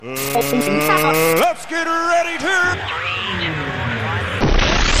Let's get ready to...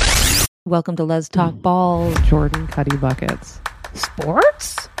 Welcome to Lez Talk Ballz. Jordan Cuddy Buckets.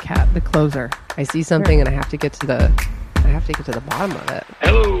 Sports? Cat the closer. I see something and I have to get to the bottom of it.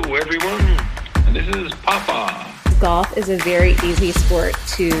 Hello, everyone. This is Papa. Golf is a very easy sport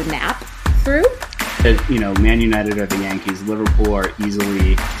to nap through. Man United or the Yankees, Liverpool are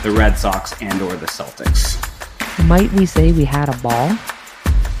easily the Red Sox and or the Celtics. Might we say we had a ball?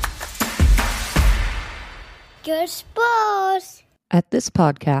 Good sports. At this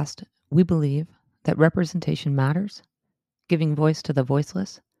podcast, we believe that representation matters, giving voice to the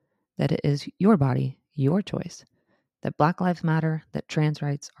voiceless, that it is your body, your choice, that Black Lives Matter, that trans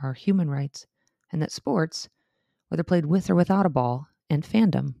rights are human rights, and that sports, whether played with or without a ball, and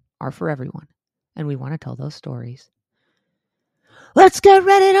fandom are for everyone. And we want to tell those stories. Let's get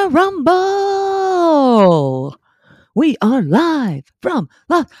ready to rumble! We are live from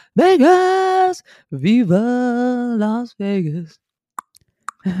Las Vegas. Viva Las Vegas.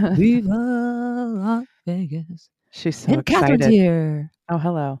 Viva Las Vegas. She's so And excited. Catherine's here. Oh,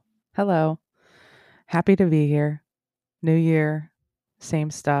 hello. Hello. Happy to be here. New year.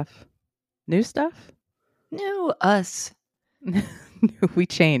 Same stuff. New stuff? New us. We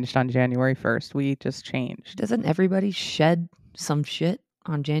changed on January 1st. We just changed. Doesn't everybody shed some shit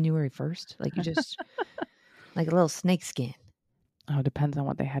on January 1st? Like you just, like a little snake skin. Oh, it depends on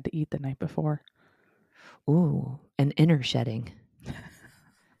what they had to eat the night before. Ooh, an inner shedding.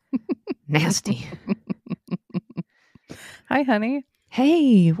 Nasty. Hi, honey.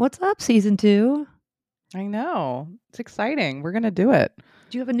 Hey, what's up, season 2? I know. It's exciting. We're going to do it.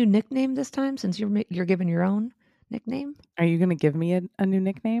 Do you have a new nickname this time since you're giving your own nickname? Are you going to give me a new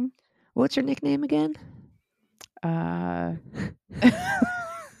nickname? What's your nickname again?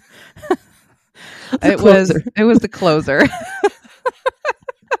 It was the closer.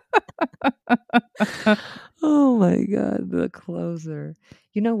 Oh my God, the closer.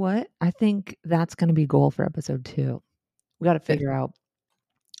 You know what? I think that's going to be goal for episode 2. We got to figure out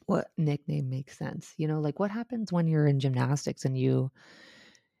what nickname makes sense. You know, like what happens when you're in gymnastics and you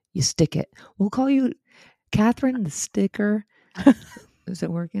stick it. We'll call you Catherine the Sticker. Is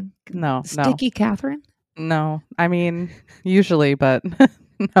it working? No. Sticky Catherine? No. I mean, usually, but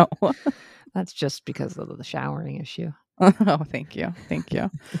no. That's just because of the showering issue. Oh, thank you. Thank you.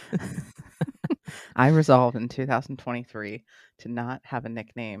 I resolved in 2023 to not have a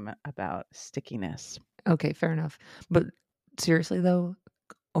nickname about stickiness. Okay, fair enough. But seriously, though,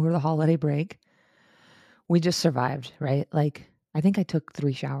 over the holiday break, we just survived, right? Like, I think I took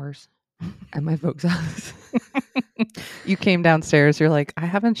 3 showers at my folks' house. You came downstairs. You're like, I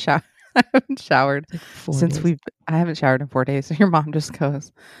haven't showered. I haven't showered Like 4 since days. I haven't showered in 4 days. So your mom just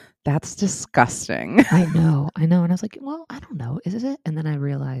goes, "That's disgusting." I know. And I was like, well, I don't know. Is it? And then I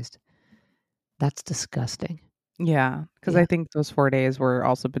realized that's disgusting. Yeah, because Yeah. I think those 4 days were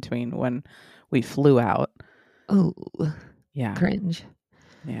also between when we flew out. Oh, Yeah, cringe.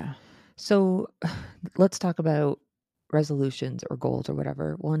 yeah. So let's talk about resolutions or goals or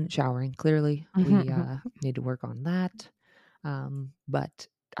whatever. One, showering. Clearly, we need to work on that. But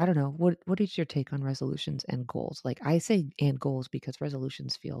I don't know. What is your take on resolutions and goals? Like I say and goals because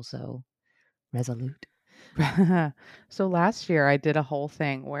resolutions feel so resolute. So last year I did a whole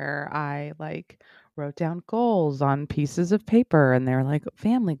thing where I wrote down goals on pieces of paper, and they're like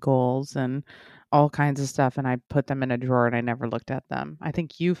family goals and all kinds of stuff, and I put them in a drawer and I never looked at them. I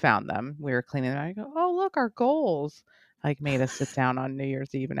think you found them. We were cleaning them. I go, "Oh, look, our goals." Made us sit down on New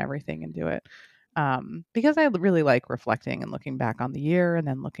Year's Eve and everything and do it. Because I really like reflecting and looking back on the year and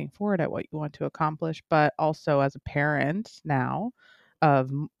then looking forward at what you want to accomplish. But also as a parent now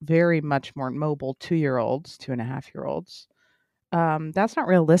of very much more mobile 2-year-olds, 2.5-year-olds, that's not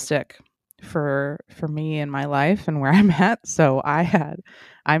realistic for me in my life and where I'm at. So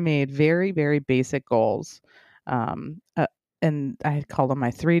I made very, very basic goals. And I call them my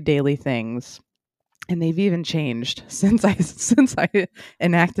 3 daily things. And they've even changed since I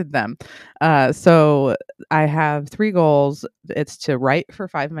enacted them. So I have 3 goals. It's to write for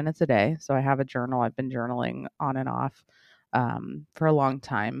 5 minutes a day. So I have a journal. I've been journaling on and off for a long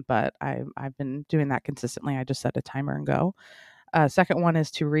time, but I've been doing that consistently. I just set a timer and go. Second one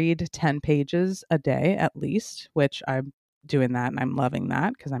is to read 10 pages a day at least, which I'm doing that and I'm loving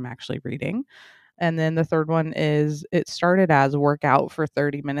that because I'm actually reading. And then the third one is it started as work out for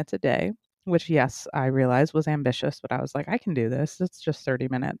 30 minutes a day, which, yes, I realized was ambitious, but I was like, I can do this. It's just 30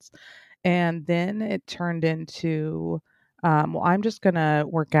 minutes. And then it turned into, I'm just going to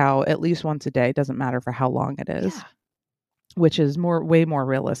work out at least once a day. Doesn't matter for how long it is. Yeah. which is way more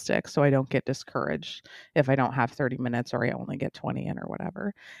realistic. So I don't get discouraged if I don't have 30 minutes or I only get 20 in or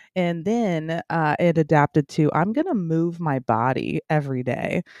whatever. And then it adapted to, I'm going to move my body every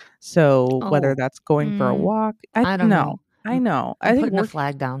day. So whether Oh, that's going for a walk, I don't know. I know. I'm I think putting a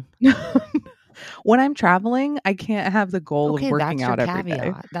flag down. when I'm traveling, I can't have the goal of Okay, working that's your out every day.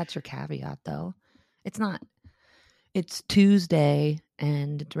 caveat. That's your caveat, though. It's not. It's Tuesday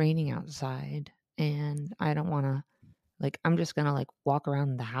and it's raining outside, and I don't want to. Like, I'm just gonna like walk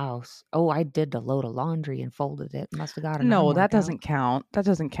around the house. Oh, I did a load of laundry and folded it. Must have got an arm No, that workout. doesn't count. That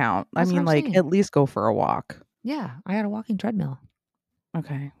doesn't count. That's I what mean, I'm like, saying. at least go for a walk. Yeah, I had a walking treadmill.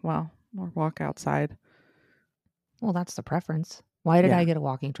 Okay, well, or walk outside. Well, that's the preference. Why did Yeah. I get a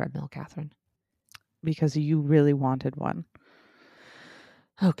walking treadmill, Catherine? Because you really wanted one.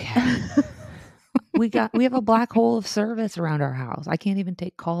 Okay. we have a black hole of service around our house. I can't even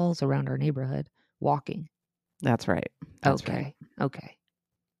take calls around our neighborhood walking. That's right. That's okay. right. Okay.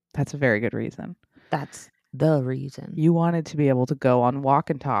 That's a very good reason. That's the reason. You wanted to be able to go on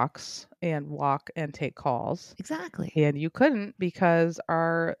walk and talks and walk and take calls. Exactly. And you couldn't because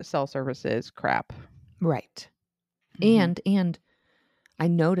our cell service is crap. Right. And I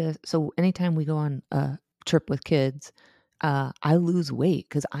notice, so anytime we go on a trip with kids, I lose weight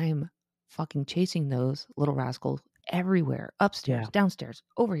because I'm fucking chasing those little rascals everywhere, upstairs, downstairs,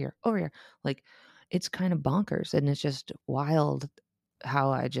 over here. Like, it's kind of bonkers, and it's just wild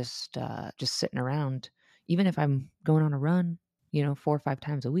how I just sitting around. Even if I'm going on a run, 4 or 5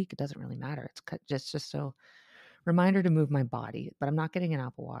 times a week, it doesn't really matter. It's just so reminder to move my body. But I'm not getting an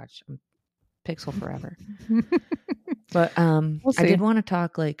Apple Watch. I'm Pixel forever. But We'll see. I did want to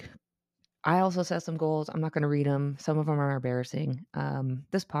talk, like, I also set some goals. I'm not going to read them. Some of them are embarrassing.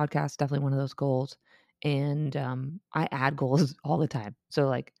 This podcast is definitely one of those goals. And I add goals all the time. So,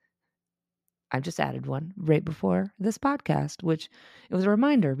 like, I just added one right before this podcast, which it was a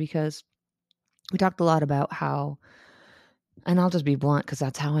reminder because we talked a lot about how, and I'll just be blunt because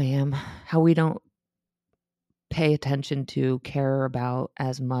that's how I am, how we don't pay attention to, care about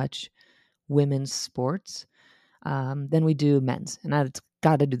as much women's sports than we do men's. And I've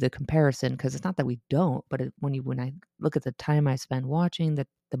got to do the comparison because it's not that we don't, but when I look at the time I spend watching, the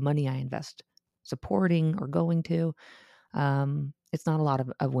money I invest supporting or going to, it's not a lot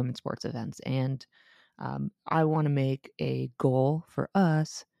of women's sports events. And I want to make a goal for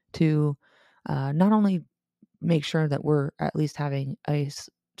us to not only make sure that we're at least having a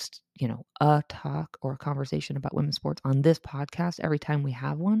talk or a conversation about women's sports on this podcast every time we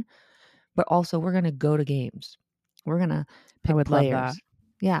have one, but also we're going to go to games. We're going to pick players. Love that.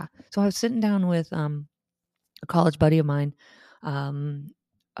 Yeah. So I was sitting down with a college buddy of mine, Emily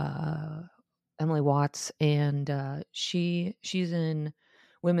Watts, and she's in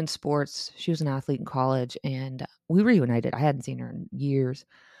women's sports. She was an athlete in college, and we reunited. I hadn't seen her in years,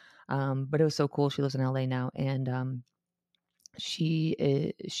 but it was so cool. She lives in LA now, and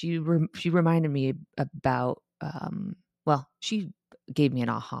she reminded me about she gave me an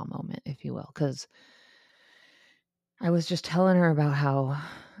aha moment, if you will, because I was just telling her about how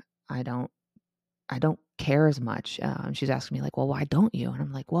I don't care as much. She's asking me, like, well, why don't you? And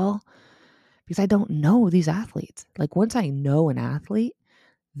I'm like, well, because I don't know these athletes. Like, once I know an athlete,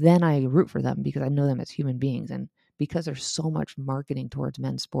 then I root for them because I know them as human beings. And because there's so much marketing towards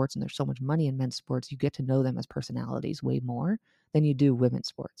men's sports and there's so much money in men's sports, you get to know them as personalities way more than you do women's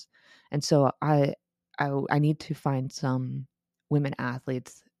sports. And so I need to find some women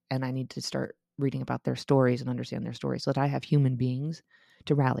athletes, and I need to start reading about their stories and understand their stories so that I have human beings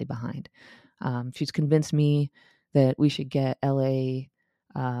to rally behind. She's convinced me that we should get LA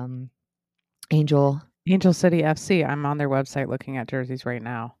Angel City FC. I'm on their website looking at jerseys right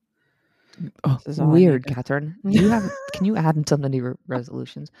now. Oh, weird, Catherine. Can you add something to your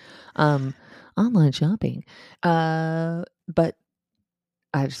resolutions? Online shopping. But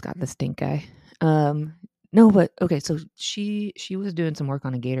I just got the stink eye. No, but okay. So she was doing some work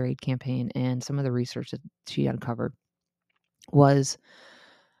on a Gatorade campaign, and some of the research that she uncovered was,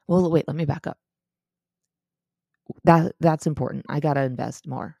 well, wait, let me back up. That's important. I got to invest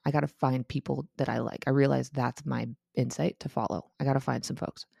more. I got to find people that I like. I realized that's my insight to follow. I got to find some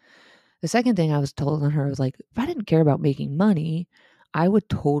folks. The second thing I was told on her was, like, if I didn't care about making money, I would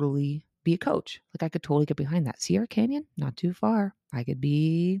totally be a coach. Like, I could totally get behind that. Sierra Canyon, not too far. I could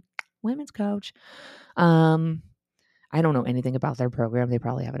be women's coach. I don't know anything about their program. They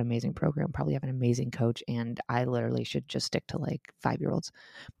probably have an amazing program, probably have an amazing coach, and I literally should just stick to, like, 5-year-olds.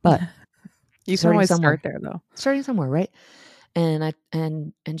 But you can always start there, though. Starting somewhere, right? And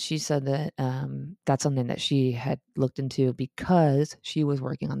she said that that's something that she had looked into because she was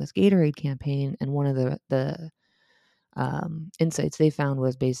working on this Gatorade campaign, and one of the insights they found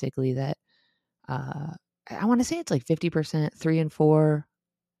was basically that I want to say it's like 50%, 3 and 4,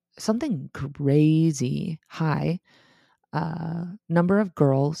 something crazy high number of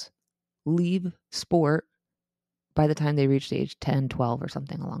girls leave sport by the time they reach age 10, 12 or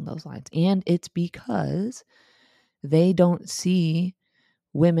something along those lines. And it's because they don't see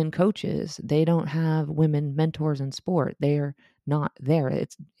women coaches. They don't have women mentors in sport. They're not there.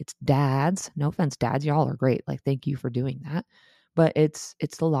 It's dads. No offense, dads. Y'all are great. Like, thank you for doing that. But it's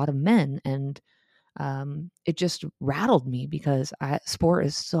a lot of men. And it just rattled me because sport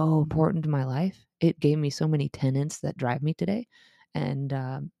is so important to my life. It gave me so many tenets that drive me today. And,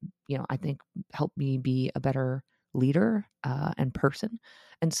 I think helped me be a better leader and person.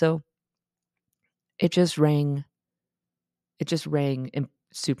 And so it just rang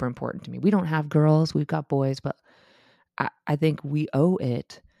super important to me. We don't have girls, we've got boys, but I think we owe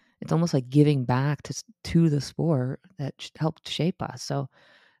it. It's almost like giving back to the sport that helped shape us. So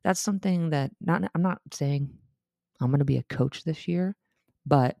that's something that I'm not saying I'm going to be a coach this year,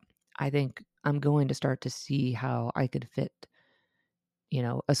 but I think I'm going to start to see how I could fit,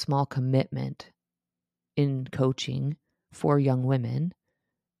 a small commitment in coaching for young women.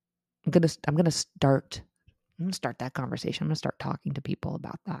 I'm going to start that conversation. I'm going to start talking to people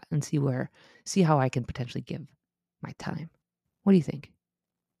about that and see how I can potentially give my time. What do you think?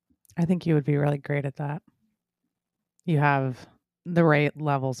 I think you would be really great at that. You have the right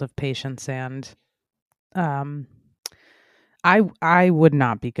levels of patience, and I would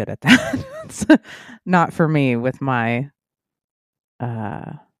not be good at that. It's not for me with my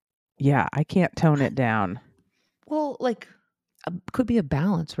I can't tone it down. Well, like, could be a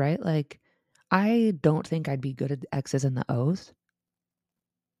balance, right? Like, I don't think I'd be good at the X's and the O's.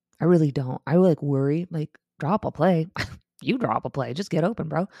 I really don't. I would worry, like, drop a play. You drop a play, just get open,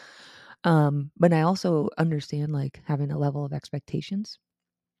 bro. But I also understand, like, having a level of expectations.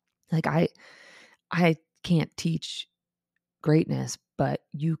 Like, I can't teach greatness, but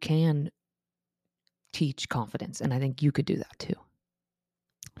you can teach confidence. And I think you could do that too.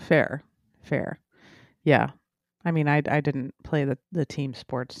 Fair. Yeah. I mean, I didn't play the team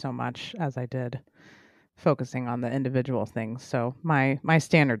sports so much as I did focusing on the individual things. So my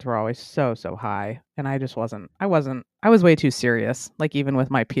standards were always so high, and I was way too serious. Like, even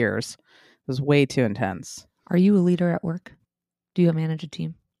with my peers, it was way too intense. Are you a leader at work? Do you manage a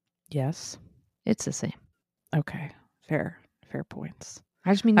team? Yes. It's the same. Okay. Fair points.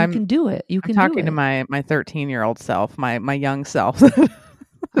 I just mean you can do it. I'm talking to my 13-year-old self, my young self.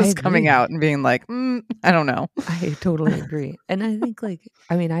 Is coming out and being like, I don't know. I totally agree. And I think,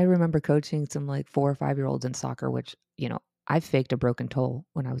 I remember coaching some 4 or 5-year-olds in soccer, which, I faked a broken toe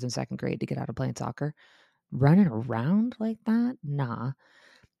when I was in 2nd grade to get out of playing soccer. Running around like that? Nah.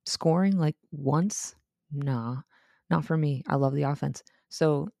 Scoring once? Nah. Not for me. I love the offense.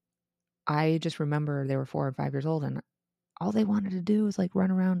 So I just remember they were 4 or 5 years old, and all they wanted to do was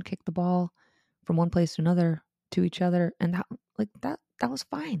run around, kick the ball from one place to another, to each other. And that was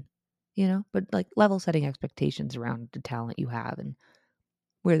fine, but level setting expectations around the talent you have and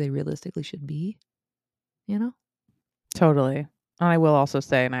where they realistically should be, Totally. And I will also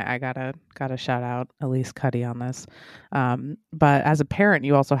say, and I gotta shout out Elise Cuddy on this. But as a parent,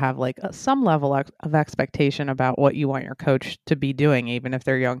 you also have some level of expectation about what you want your coach to be doing, even if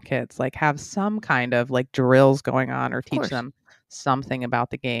they're young kids. Have some kind of drills going on, or teach them something about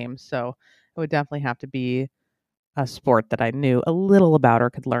the game. So it would definitely have to be a sport that I knew a little about or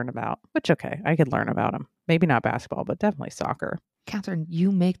could learn about, which, okay, I could learn about them. Maybe not basketball, but definitely soccer. Catherine,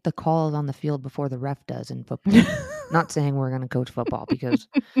 you make the calls on the field before the ref does in football. Not saying we're going to coach football because,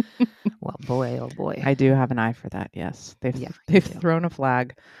 well, boy, oh boy. I do have an eye for that, yes. They've thrown a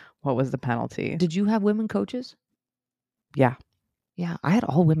flag. What was the penalty? Did you have women coaches? Yeah. Yeah, I had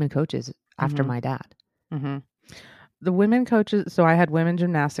all women coaches after my dad. Mm-hmm. The women coaches, so I had women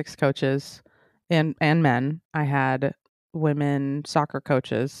gymnastics coaches. And men. I had women soccer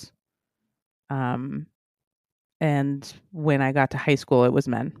coaches. And when I got to high school, it was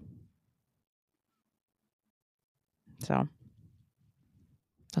men. So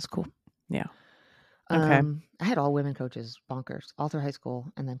that's cool. Yeah. Okay. I had all women coaches, bonkers, all through high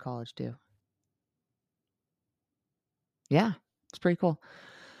school and then college too. Yeah, it's pretty cool.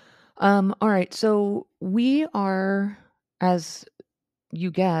 All right. So we are, as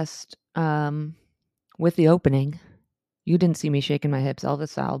you guessed, with the opening, you didn't see me shaking my hips Elvis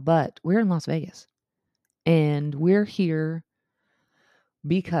style, but we're in Las Vegas. And we're here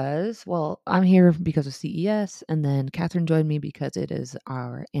because, I'm here because of CES, and then Catherine joined me because it is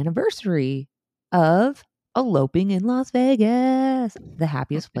our anniversary of eloping in Las Vegas, the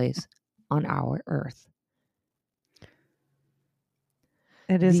happiest place on our earth.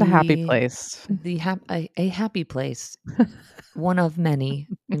 It is a happy The- place. A happy place, one of many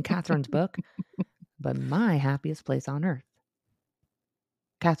in Catherine's book, but my happiest place on earth.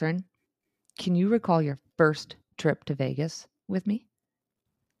 Catherine, can you recall your first trip to Vegas with me?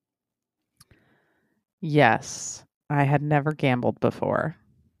 Yes. I had never gambled before.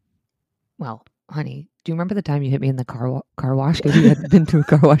 Well, honey, do you remember the time you hit me in the car wash because you had been to a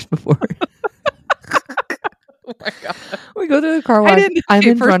car wash before? Oh my God. We go through the car wash. I'm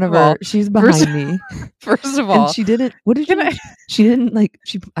in front of her. She's behind me. First of all, And she didn't. What did Can she? She didn't like.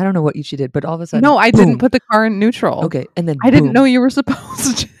 I don't know what she did, but all of a sudden, no, I boom. didn't put the car in neutral. Okay, and then I didn't boom. know you were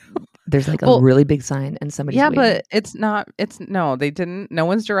supposed to. There's like a Well, really big sign, and somebody's Yeah, waving. but it's not. It's no. They didn't. No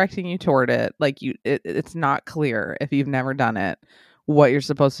one's directing you toward it. Like it's not clear if you've never done it what you're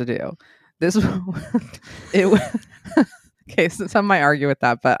supposed to do. This okay. So some might argue with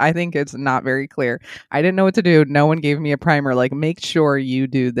that, but I think it's not very clear. I didn't know what to do. No one gave me a primer. Like, make sure you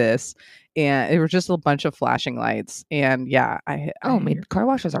do this, and it was just a bunch of flashing lights. And yeah, Car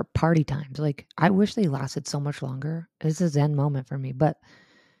washes are party times. Like, I wish they lasted so much longer. It's a zen moment for me. But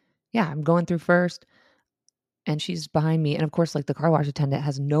yeah, I'm going through first, and she's behind me. And of course, like, the car wash attendant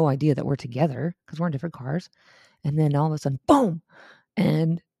has no idea that we're together because we're in different cars. And then all of a sudden, boom!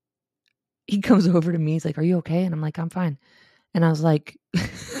 And he comes over to me. He's like, "Are you okay?" And I'm like, "I'm fine." And I was like,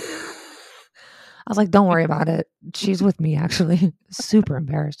 "Don't worry about it. She's with me, actually." Super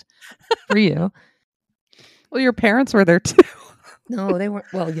embarrassed for you. Well, your parents were there too. No, they weren't.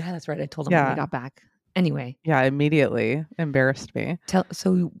 Well, yeah, that's right. I told them when we got back. Anyway. Yeah, immediately embarrassed me.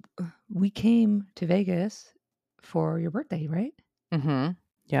 So we came to Vegas for your birthday, right? Mm-hmm.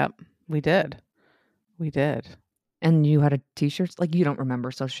 Yep, we did. And you had a t-shirt. Like, you don't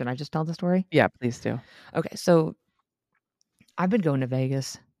remember, so should I just tell the story? Yeah, please do. Okay, so I've been going to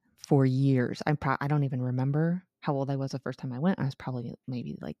Vegas for years. I don't even remember how old I was the first time I went. I was probably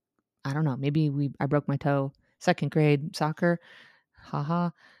maybe like, I don't know, I broke my toe, 2nd grade soccer,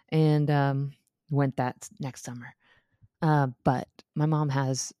 and went that next summer. But my mom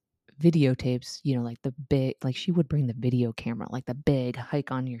has videotapes, like the big, like she would bring the video camera, like the big hike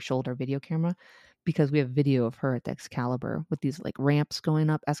on your shoulder video camera, because we have video of her at the Excalibur with these like ramps going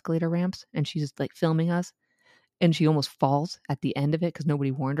up, escalator ramps, and she's like filming us, and she almost falls at the end of it because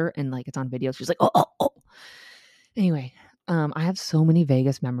nobody warned her, and like it's on video. She's like, oh. Anyway, I have so many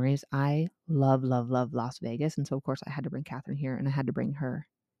Vegas memories. I love Las Vegas, and so of course I had to bring Catherine here, and I had to bring her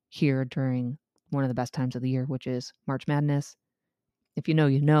here during one of the best times of the year, which is March Madness. If you know,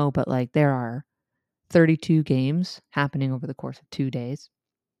 you know, but like there are 32 games happening over the course of 2 days,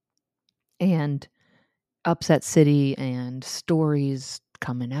 and upset city and stories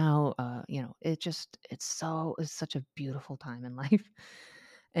coming out. It's such a beautiful time in life,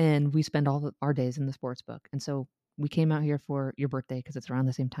 and we spend all our days in the sports book. And so we came out here for your birthday because it's around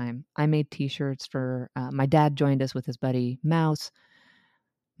the same time. I made t-shirts for my dad. Joined us with his buddy Mouse.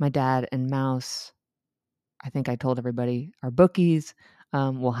 My dad and Mouse, I think I told everybody, are bookies.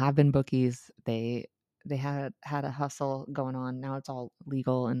 Have been bookies. They had a hustle going on. Now it's all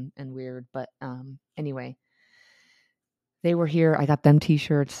legal and weird. But anyway, they were here. I got them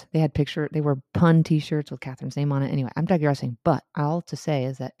t-shirts. They were pun t-shirts with Catherine's name on it. Anyway, I'm digressing. But all to say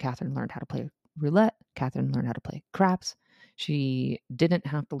is that Catherine learned how to play roulette. Catherine learned how to play craps. She didn't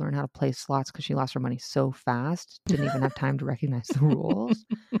have to learn how to play slots because she lost her money so fast. Didn't even have time to recognize the rules.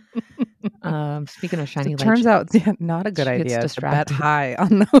 Speaking of shiny lights, turns out not a good idea to bet high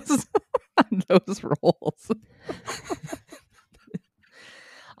on those rolls.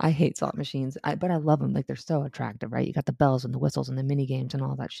 I hate slot machines, but I love them. Like, they're so attractive, right? You got the bells and the whistles and the mini games and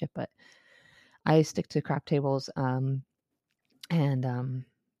all that shit. But I stick to crap tables, and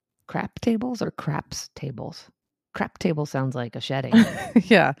crap tables or craps tables. Crap table sounds like a shedding.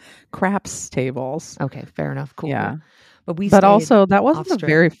 Yeah, craps tables. Okay, fair enough. Cool. Yeah, but also that wasn't the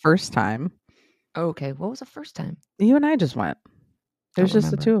very first time. Okay, what was the first time? You and I just went. There's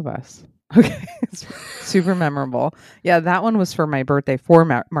just the two of us. Okay, it's super memorable. Yeah, that one was for my birthday for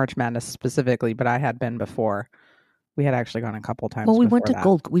March Madness specifically, but I had been before. We had actually gone a couple times. Well, we went to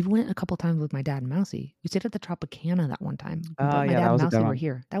Gold. We went a couple times with my dad and Mousy. We stayed at the Tropicana that one time. Oh, my yeah, dad and Mousy were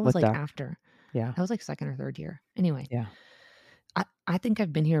here. That was like after. Yeah, that was like 2nd or 3rd year. Anyway, yeah, I think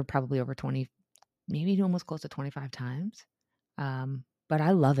I've been here probably over 20, maybe almost close to 25 times. But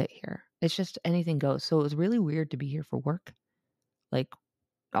I love it here. It's just anything goes. So it was really weird to be here for work, like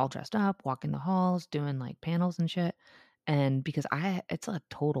all dressed up, walking the halls, doing like panels and shit. And because it's a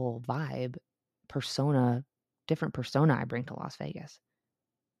total vibe, different persona I bring to Las Vegas.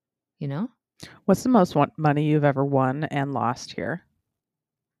 You know? What's the most money you've ever won and lost here?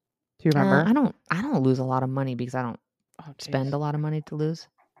 Do you remember? I don't lose a lot of money because I don't spend a lot of money to lose.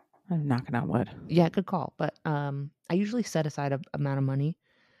 I'm knocking on wood. Yeah, good call. But I usually set aside a amount of money,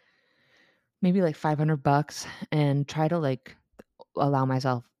 maybe like $500, and try to like allow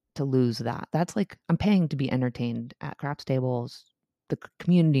myself to lose that. That's like I'm paying to be entertained at craps tables, the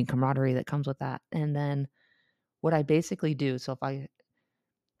community and camaraderie that comes with that. And then what I basically do, so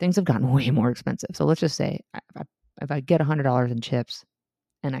things have gotten way more expensive. So let's just say if I get $100 in chips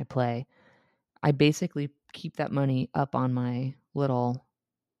and I play, I basically keep that money up on my little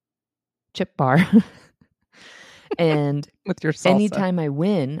chip bar. And With your salsa. anytime I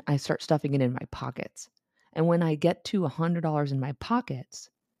win, I start stuffing it in my pockets. And when I get to $100 in my pockets,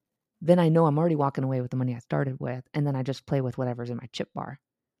 then I know I'm already walking away with the money I started with, and then I just play with whatever's in my chip bar.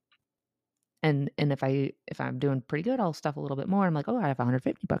 And if I'm doing pretty good, I'll stuff a little bit more. I'm like, oh, I have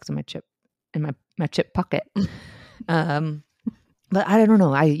 $150 in my chip pocket. But I don't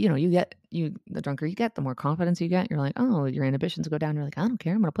know. The drunker you get, the more confidence you get. You're like, oh, your inhibitions go down. You're like, I don't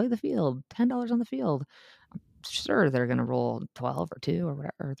care. I'm going to play the field. $10 on the field. I'm sure they're going to roll 12 or 2 or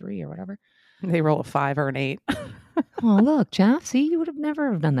whatever, or 3 or whatever. They roll a 5 or an 8. Oh, look, Jeff. See, you would have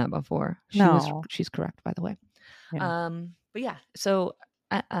never have done that before. She's correct, by the way. Yeah. But yeah, so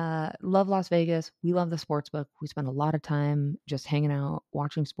love Las Vegas. We love the sports book. We spend a lot of time just hanging out,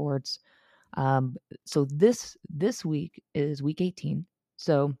 watching sports. So this week is week 18.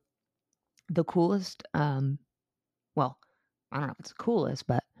 So the coolest, well, I don't know if it's the coolest,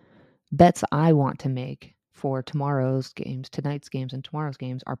 but bets I want to make for tomorrow's games, tonight's games and tomorrow's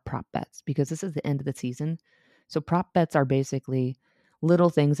games are prop bets, because this is the end of the season. So prop bets are basically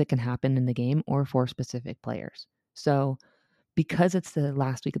little things that can happen in the game or for specific players. So because it's the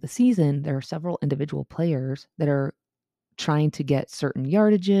last week of the season, there are several individual players that are trying to get certain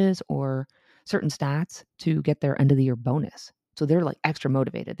yardages or certain stats to get their end of the year bonus. So they're like extra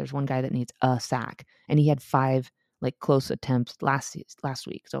motivated. There's one guy that needs a sack, and he had 5 like close attempts last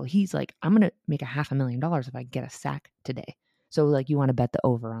week. So he's like, I'm going to make $500,000 if I get a sack today. So like you want to bet the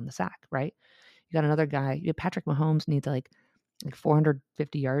over on the sack, right? You got another guy, Patrick Mahomes needs like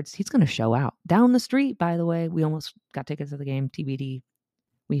 450 yards. He's going to show out down the street. By the way, we almost got tickets to the game. TBD.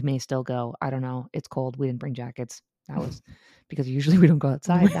 We may still go. I don't know. It's cold. We didn't bring jackets. That was because usually we don't go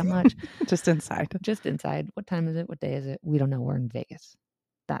outside that much. Just inside. Just inside. What time is it? What day is it? We don't know. We're in Vegas.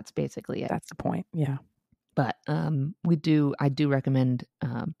 That's basically it. That's the point. Yeah. But I do recommend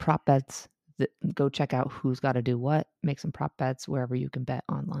prop bets. Go check out who's got to do what. Make some prop bets wherever you can bet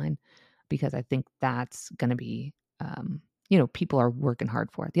online, because I think that's going to be, people are working hard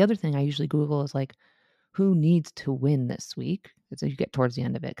for it. The other thing I usually Google is like, who needs to win this week? So you get towards the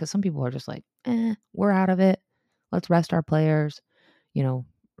end of it, because some people are just like, we're out of it. Let's rest our players.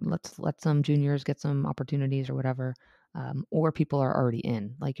 Let's let some juniors get some opportunities or whatever. Or people are already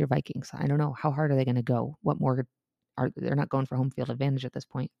in, like your Vikings. I don't know. How hard are they going to go? What more they're not going for home field advantage at this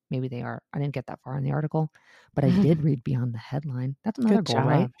point. Maybe they are. I didn't get that far in the article, but I did read beyond the headline. That's another Good goal, job.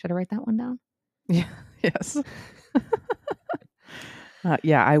 right? Should I write that one down? Yeah. Yes.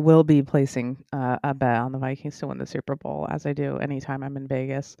 Yeah, I will be placing a bet on the Vikings to win the Super Bowl, as I do anytime I'm in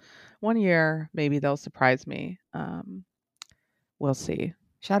Vegas. One year, maybe they'll surprise me. We'll see.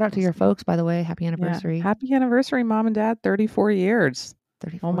 Shout out to your folks, by the way. Happy anniversary. Yeah. Happy anniversary, Mom and Dad. 34 years.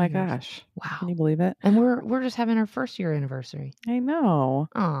 34 Oh my years. gosh. Wow. Can you believe it? And we're just having our first year anniversary. I know.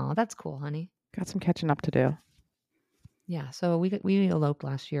 Oh, that's cool, honey. Got some catching up to do. Yeah, so we eloped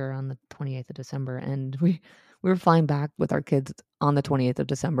last year on the 28th of December, and we were flying back with our kids on the 28th of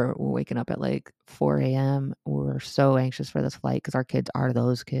December. We're waking up at like 4 a.m. We're so anxious for this flight because our kids are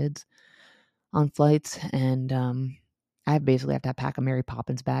those kids on flights, and I basically have to pack a Mary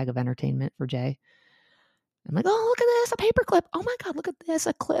Poppins bag of entertainment for Jay. I'm like, oh, look at this, a paperclip. Oh my God, look at this,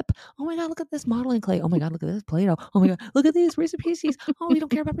 a clip. Oh my God, look at this modeling clay. Oh my God, look at this Play-Doh. Oh my God, look at these Reese's Pieces. Oh, we don't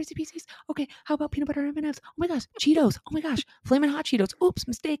care about Reese's Pieces. Okay, how about peanut butter M&Ms? Oh my gosh, Cheetos. Oh my gosh, Flamin' Hot Cheetos. Oops,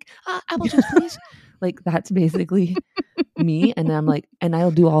 mistake. Apple juice, please. Like, that's basically me. And then I'm like, and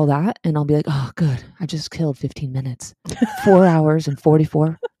I'll do all that, and I'll be like, oh, good. I just killed 15 minutes. 4 hours and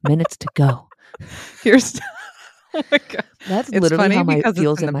 44 minutes to go. Here's... Oh my God. That's literally how it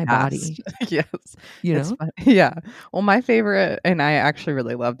feels in my past. body. Yes. You It's know? funny. Yeah. Well, my favorite, and I actually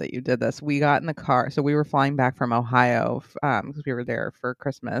really love that you did this. We got in the car. So we were flying back from Ohio because we were there for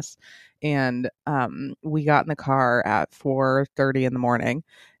Christmas. And we got in the car at 4:30 in the morning.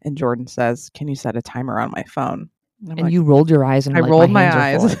 And Jordan says, can you set a timer on my phone? And And you rolled your eyes and I were like, rolled my my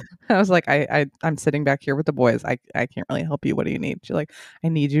hands are eyes. full. I was like, I'm sitting back here with the boys. I can't really help you. What do you need? She's like, I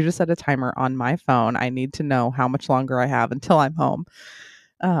need you to set a timer on my phone. I need to know how much longer I have until I'm home.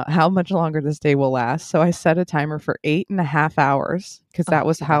 How much longer this day will last. So I set a timer for 8.5 hours because that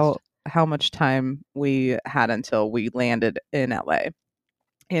was how how much time we had until we landed in LA.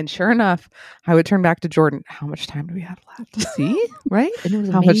 And sure enough, I would turn back to Jordan. How much time do we have left? See, right? And it was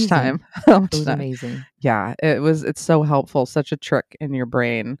How amazing. much time? How much It was time? amazing. Yeah, it's so helpful. Such a trick in your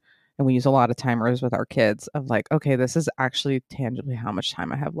brain. And we use a lot of timers with our kids of like, okay, this is actually tangibly how much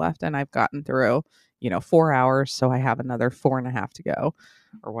time I have left. And I've gotten through, 4 hours. So I have another 4.5 to go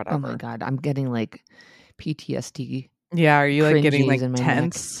or whatever. Oh my God. I'm getting like PTSD. Yeah. Are you like getting cringies like in my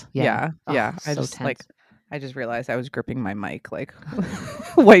tense? neck. Yeah. Yeah. Oh, so tense. I just realized I was gripping my mic like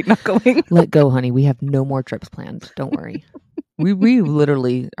white knuckling. Let go, honey. We have no more trips planned. Don't worry. we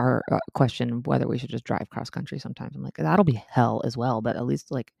literally are question whether we should just drive cross country sometimes. I'm like, that'll be hell as well, but at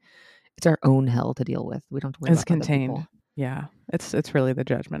least like it's our own hell to deal with. We don't have to worry It's about other contained. people. Yeah. It's really the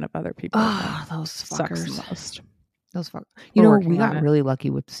judgment of other people. Oh, those sucks fuckers. the most. Those fuckers. We're We working on got it. really lucky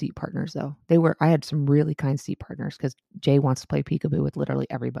with seat partners though. I had some really kind seat partners because Jay wants to play peekaboo with literally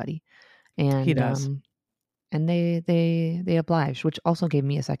everybody. And He does. And they obliged, which also gave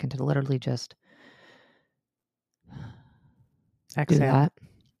me a second to literally just do Exhale. that.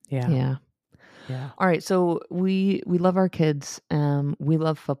 Yeah. All right, so we love our kids. We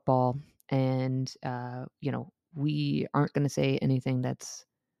love football, and we aren't going to say anything that's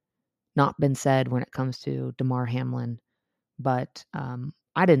not been said when it comes to Damar Hamlin. But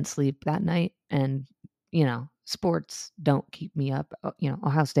I didn't sleep that night, and sports don't keep me up.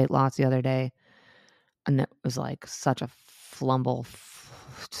 Ohio State lost the other day. And it was like such a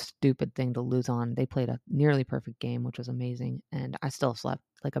stupid thing to lose on. They played a nearly perfect game, which was amazing. And I still slept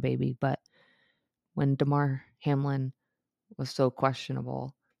like a baby. But when Damar Hamlin was so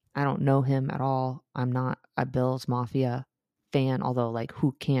questionable, I don't know him at all. I'm not a Bills Mafia fan, although like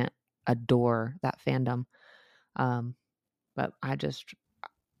who can't adore that fandom? But I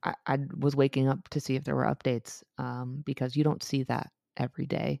was waking up to see if there were updates because you don't see that every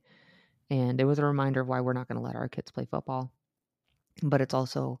day. And it was a reminder of why we're not going to let our kids play football. But it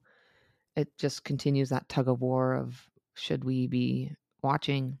just continues that tug of war of should we be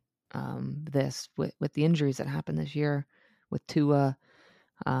watching this with the injuries that happened this year with Tua.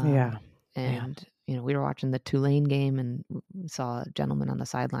 And, we were watching the Tulane game and we saw a gentleman on the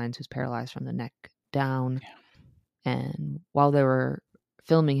sidelines who's paralyzed from the neck down. Yeah. And while they were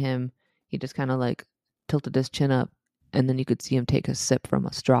filming him, he just kind of like tilted his chin up. And then you could see him take a sip from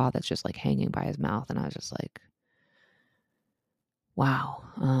a straw that's just like hanging by his mouth. And I was just like, wow,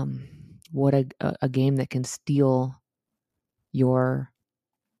 what a game that can steal your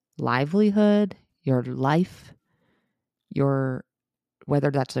livelihood, your life,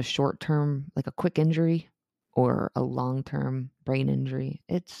 whether that's a short term, like a quick injury or a long term brain injury.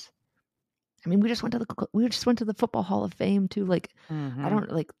 We just went to the Football Hall of Fame too. Like, I don't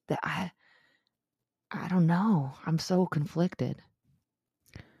like that. I don't know. I'm so conflicted.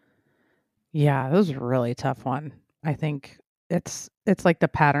 Yeah, that was a really tough one. I think it's like the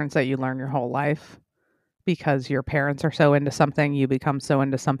patterns that you learn your whole life because your parents are so into something, you become so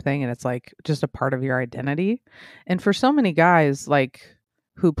into something, and it's like just a part of your identity. And for so many guys like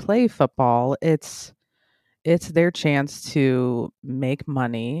who play football, it's their chance to make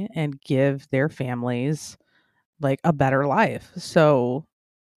money and give their families like a better life. So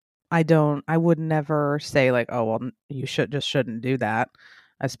I would never say like, oh, well, you shouldn't do that,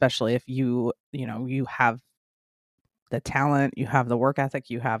 especially if you have the talent, you have the work ethic,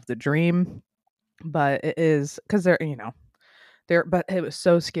 you have the dream. But it is because but it was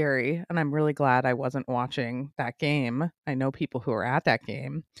so scary. And I'm really glad I wasn't watching that game. I know people who are at that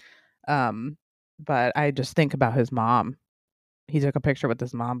game. But I just think about his mom. He took a picture with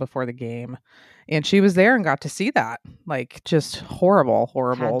his mom before the game and she was there and got to see that. Like just horrible.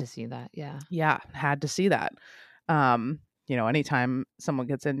 Had to see that. Yeah. Yeah. Had to see that. Anytime someone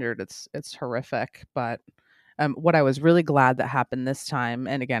gets injured, it's horrific. But what I was really glad that happened this time,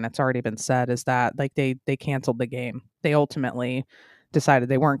 and again, it's already been said, is that like they canceled the game. They ultimately decided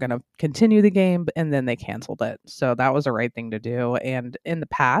they weren't going to continue the game, and then they canceled it. So that was the right thing to do. And in the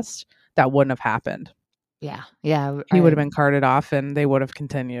past, that wouldn't have happened. Yeah. He would have been carted off and they would have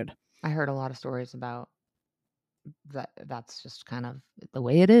continued. I heard a lot of stories about that. That's just kind of the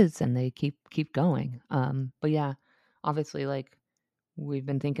way it is. And they keep going. But yeah, obviously like we've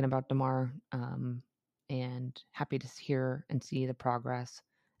been thinking about Damar, and happy to hear and see the progress.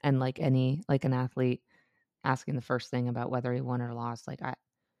 And like an athlete asking the first thing about whether he won or lost, like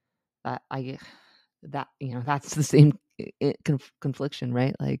that's the same confliction,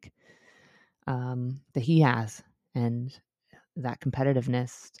 right? Like, that he has and that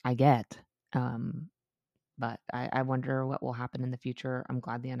competitiveness I get. But I wonder what will happen in the future. I'm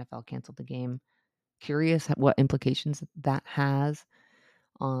glad the NFL canceled the game. Curious what implications that has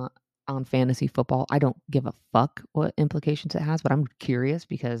on fantasy football. I don't give a fuck what implications it has, but I'm curious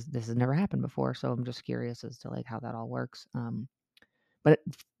because this has never happened before. So I'm just curious as to like how that all works. But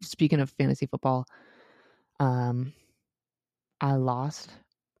speaking of fantasy football, I lost,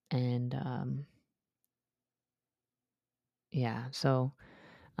 and yeah, so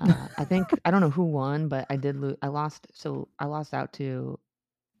I think I don't know who won, but I did lose. I lost. So I lost out to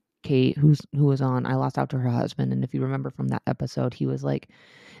Kate, who was on. I lost out to her husband, and if you remember from that episode, he was like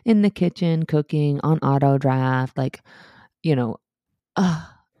in the kitchen cooking on auto draft, like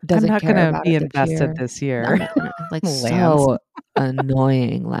doesn't I'm not care going to about be it invested this year. I'm not gonna, like Lance. So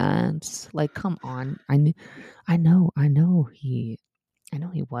annoying, Lance. Like, come on. I know he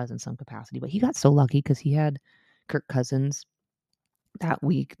was in some capacity, but he got so lucky because he had Kirk Cousins that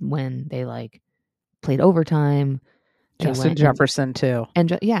week when they like played overtime. Justin Jefferson too, and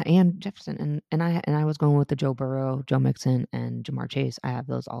Jefferson, and I was going with the Joe Burrow, Joe Mixon, and Jamar Chase. I have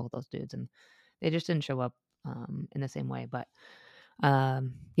all of those dudes, and they just didn't show up in the same way. But I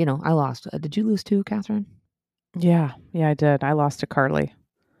lost. Did you lose too, Catherine? Yeah, I did. I lost to Carly.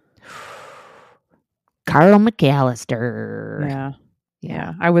 Carl McAllister.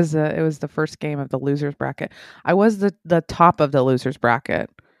 Yeah. It was the first game of the losers bracket. I was the top of the losers bracket.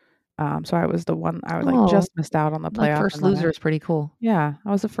 So I was the one I just missed out on the playoff. First loser is pretty cool. Yeah,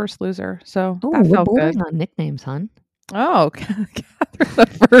 I was the first loser. So that felt borders good. on nicknames, hon. Oh, Catherine,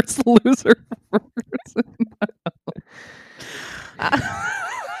 the first loser.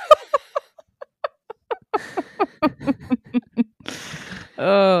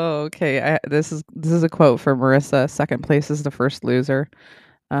 Oh, okay. This is a quote from Marissa. Second place is the first loser.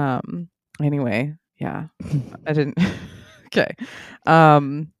 Anyway, yeah. I didn't. Okay.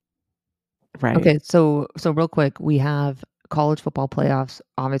 Right. Okay, so real quick, we have college football playoffs.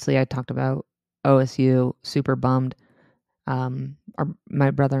 Obviously, I talked about OSU. Super bummed.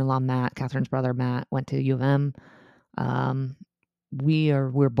 My brother-in-law Matt, Catherine's brother Matt, went to U of M.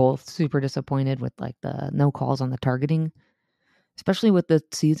 We're both super disappointed with like the no calls on the targeting, especially with the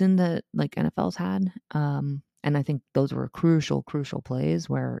season that like NFL's had. And I think those were crucial plays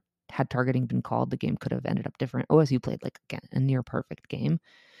where had targeting been called, the game could have ended up different. OSU played like again a near perfect game.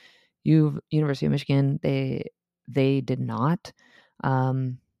 University of Michigan, they did not.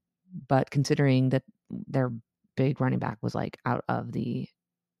 But considering that their big running back was like out of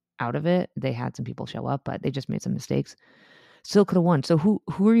it, they had some people show up, but they just made some mistakes. Still could have won. So who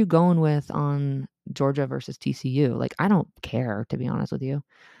are you going with on Georgia versus TCU? Like, I don't care, to be honest with you.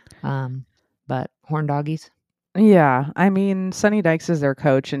 But Horn Doggies? Yeah. I mean, Sonny Dykes is their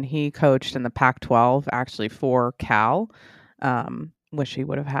coach, and he coached in the Pac-12 actually for Cal. Wish he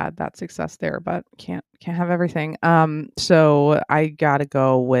would have had that success there, but can't have everything. So I gotta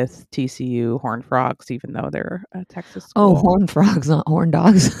go with TCU Horned Frogs, even though they're a Texas school. Oh, Horned Frogs, not Horn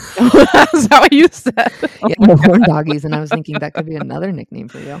Dogs. Is that what you said? Yeah, Horn Doggies, and I was thinking that could be another nickname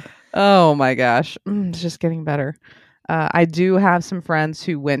for you. Oh my gosh, it's just getting better. I do have some friends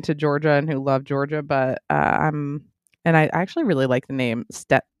who went to Georgia and who love Georgia, but I actually really like the name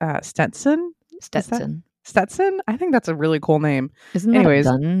Stetson. Stetson? I think that's a really cool name. Isn't that a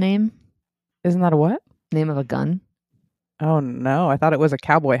gun name? Isn't that a what? Name of a gun? Oh, no. I thought it was a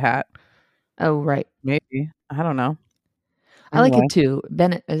cowboy hat. Oh, right. Maybe. I don't know. I like it too.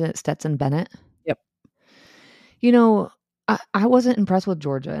 Bennett. Is it Stetson Bennett? Yep. I wasn't impressed with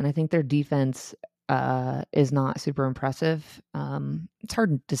Georgia, and I think their defense is not super impressive. It's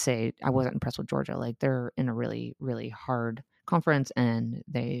hard to say I wasn't impressed with Georgia. Like, they're in a really, really hard conference, and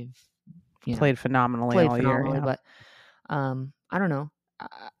they've played phenomenally all year. Yeah. But I don't know.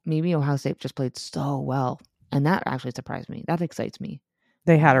 Maybe Ohio State just played so well, and that actually surprised me. That excites me.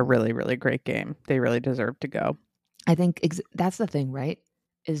 They had a really, really great game. They really deserved to go. I think that's the thing, right?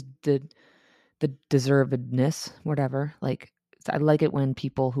 Is the deservedness, whatever. Like, I like it when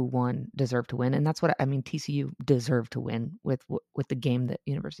people who won deserve to win, and that's what I mean. TCU deserved to win with the game that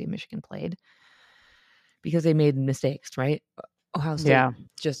University of Michigan played because they made mistakes, right? Ohio State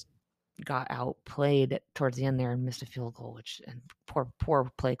just got outplayed towards the end there and missed a field goal, and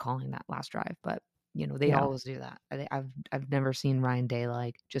poor play calling that last drive. But they always do that. I've never seen Ryan Day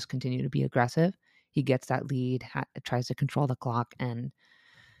like just continue to be aggressive. He gets that lead, tries to control the clock, and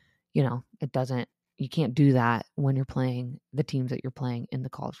it doesn't. You can't do that when you're playing the teams that you're playing in the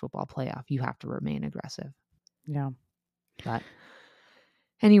college football playoff. You have to remain aggressive. Yeah. But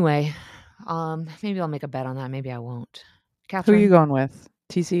anyway, maybe I'll make a bet on that. Maybe I won't. Catherine, who are you going with?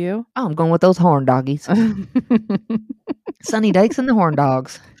 TCU? Oh, I'm going with those Horn Doggies. Sonny Dykes and the Horn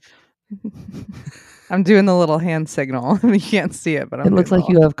Dogs. I'm doing the little hand signal. You can't see it, but it looks like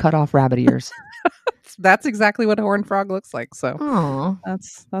you have cut off rabbit ears. That's exactly what a horned frog looks like. So Oh,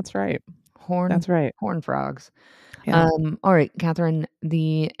 that's right. horn. That's right. Horn frogs. Yeah. All right, Catherine,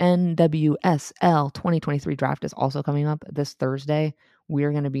 the NWSL 2023 draft is also coming up this Thursday.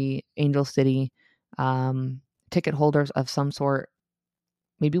 We're going to be Angel City ticket holders of some sort.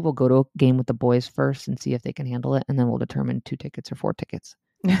 Maybe we'll go to a game with the boys first and see if they can handle it, and then we'll determine 2 tickets or 4 tickets.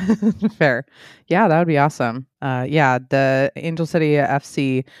 Fair. Yeah, that would be awesome. The Angel City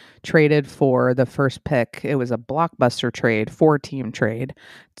FC traded for the first pick. It was a blockbuster trade, 4-team trade,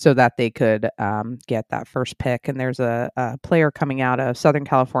 so that they could get that first pick. And there's a player coming out of Southern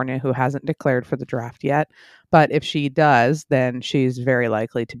California who hasn't declared for the draft yet. But if she does, then she's very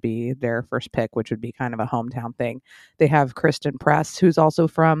likely to be their first pick, which would be kind of a hometown thing. They have Kristen Press, who's also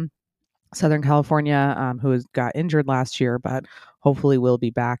from Southern California, who got injured last year, but hopefully will be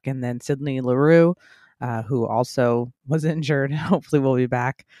back. And then Sydney LaRue, who also was injured, hopefully will be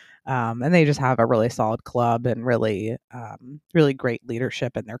back. And they just have a really solid club and really great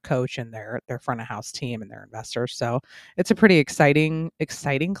leadership in their coach and their front of house team and their investors. So it's a pretty exciting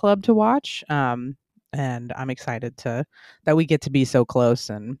club to watch. And I'm excited that we get to be so close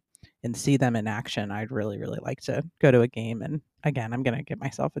and see them in action. I'd really, really like to go to a game. And again, I'm going to get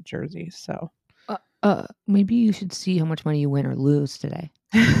myself a jersey. So maybe you should see how much money you win or lose today.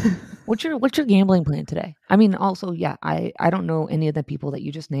 What's your gambling plan today? I mean, also, yeah, I don't know any of the people that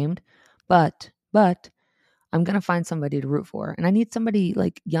you just named, but I'm going to find somebody to root for. And I need somebody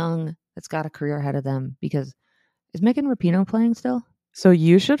like young that's got a career ahead of them, because is Megan Rapinoe playing still? So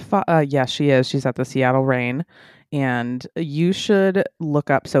you should, yes, she is. She's at the Seattle Reign, and you should look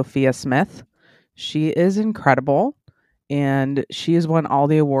up Sophia Smith. She is incredible, and she has won all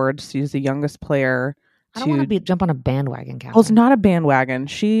the awards. She's the youngest player. I don't want to jump on a bandwagon, Catherine. Well, it's not a bandwagon.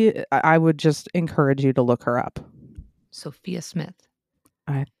 I would just encourage you to look her up. Sophia Smith.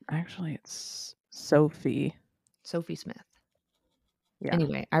 It's Sophie Smith. Yeah.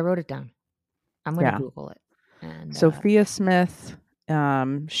 Anyway, I wrote it down. I'm going to Google it. And Sophia Smith.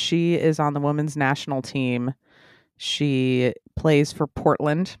 She is on the women's national team. She plays for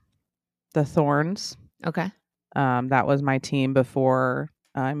Portland, the Thorns. Okay. That was my team before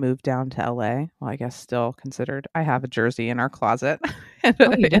I moved down to LA. Well, I guess still considered. I have a jersey in our closet.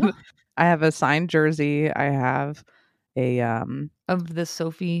 Oh, you do? I have a signed jersey. I have a of the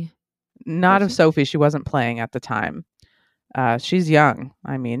Sophie. Not person? Of Sophie. She wasn't playing at the time. She's young.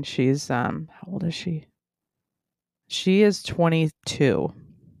 I mean, she's how old is she? She is 22.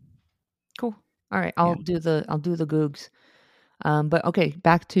 Cool. All right, I'll do the googs. But okay,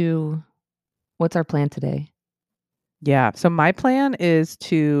 back to what's our plan today? Yeah. So my plan is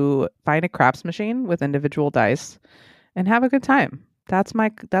to find a craps machine with individual dice and have a good time. That's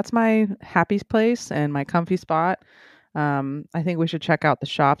my happy place and my comfy spot. I think we should check out the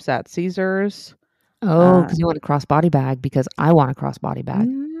shops at Caesars. Oh, because you want a crossbody bag, because I want a crossbody bag.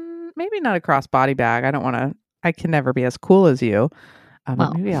 Maybe not a crossbody bag. I can never be as cool as you.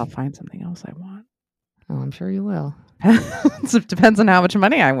 Well, maybe I'll find something else I want. Oh, I'm sure you will. It depends on how much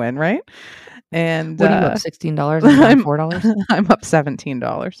money I win, right? And what are you up, $16 and $4? I'm up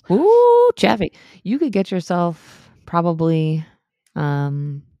 $17. Ooh, Chaffy. You could get yourself probably a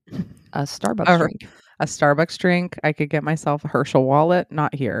Starbucks drink. A Starbucks drink. I could get myself a Herschel wallet.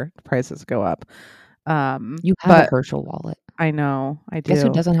 Not here. The prices go up. You have a Herschel wallet. I know. I do. Guess who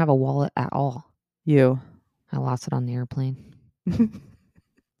doesn't have a wallet at all? You. I lost it on the airplane.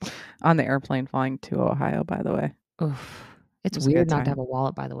 On the airplane flying to Ohio, by the way. Oof. It's weird not to have a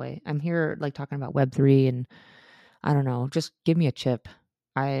wallet, by the way. I'm here like talking about Web3 and I don't know, just give me a chip.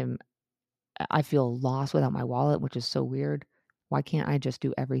 I feel lost without my wallet, which is so weird. Why can't I just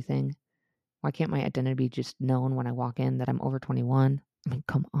do everything? Why can't my identity be just known when I walk in that I'm over 21? I mean,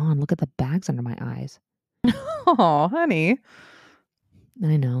 come on, look at the bags under my eyes. Oh, honey.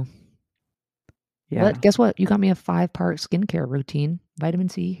 I know. Yeah. But guess what? You got me a 5-part skincare routine. Vitamin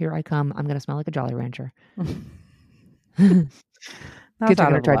C, here I come. I'm going to smell like a Jolly Rancher. Kids are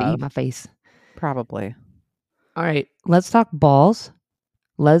going to try to eat my face. Probably. All right. Let's talk balls.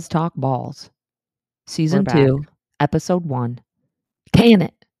 Lez Talk Ballz. Season 2, episode 1. Can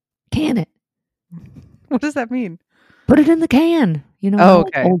it. What does that mean? Put it in the can. You know,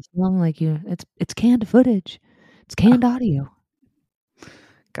 okay. Old song, like it's canned footage. It's canned audio.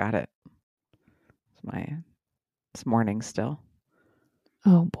 Got it. It's morning still.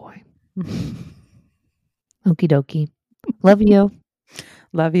 Oh boy. Okie dokie. Love you.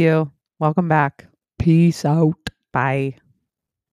 Love you. Welcome back. Peace out. Bye.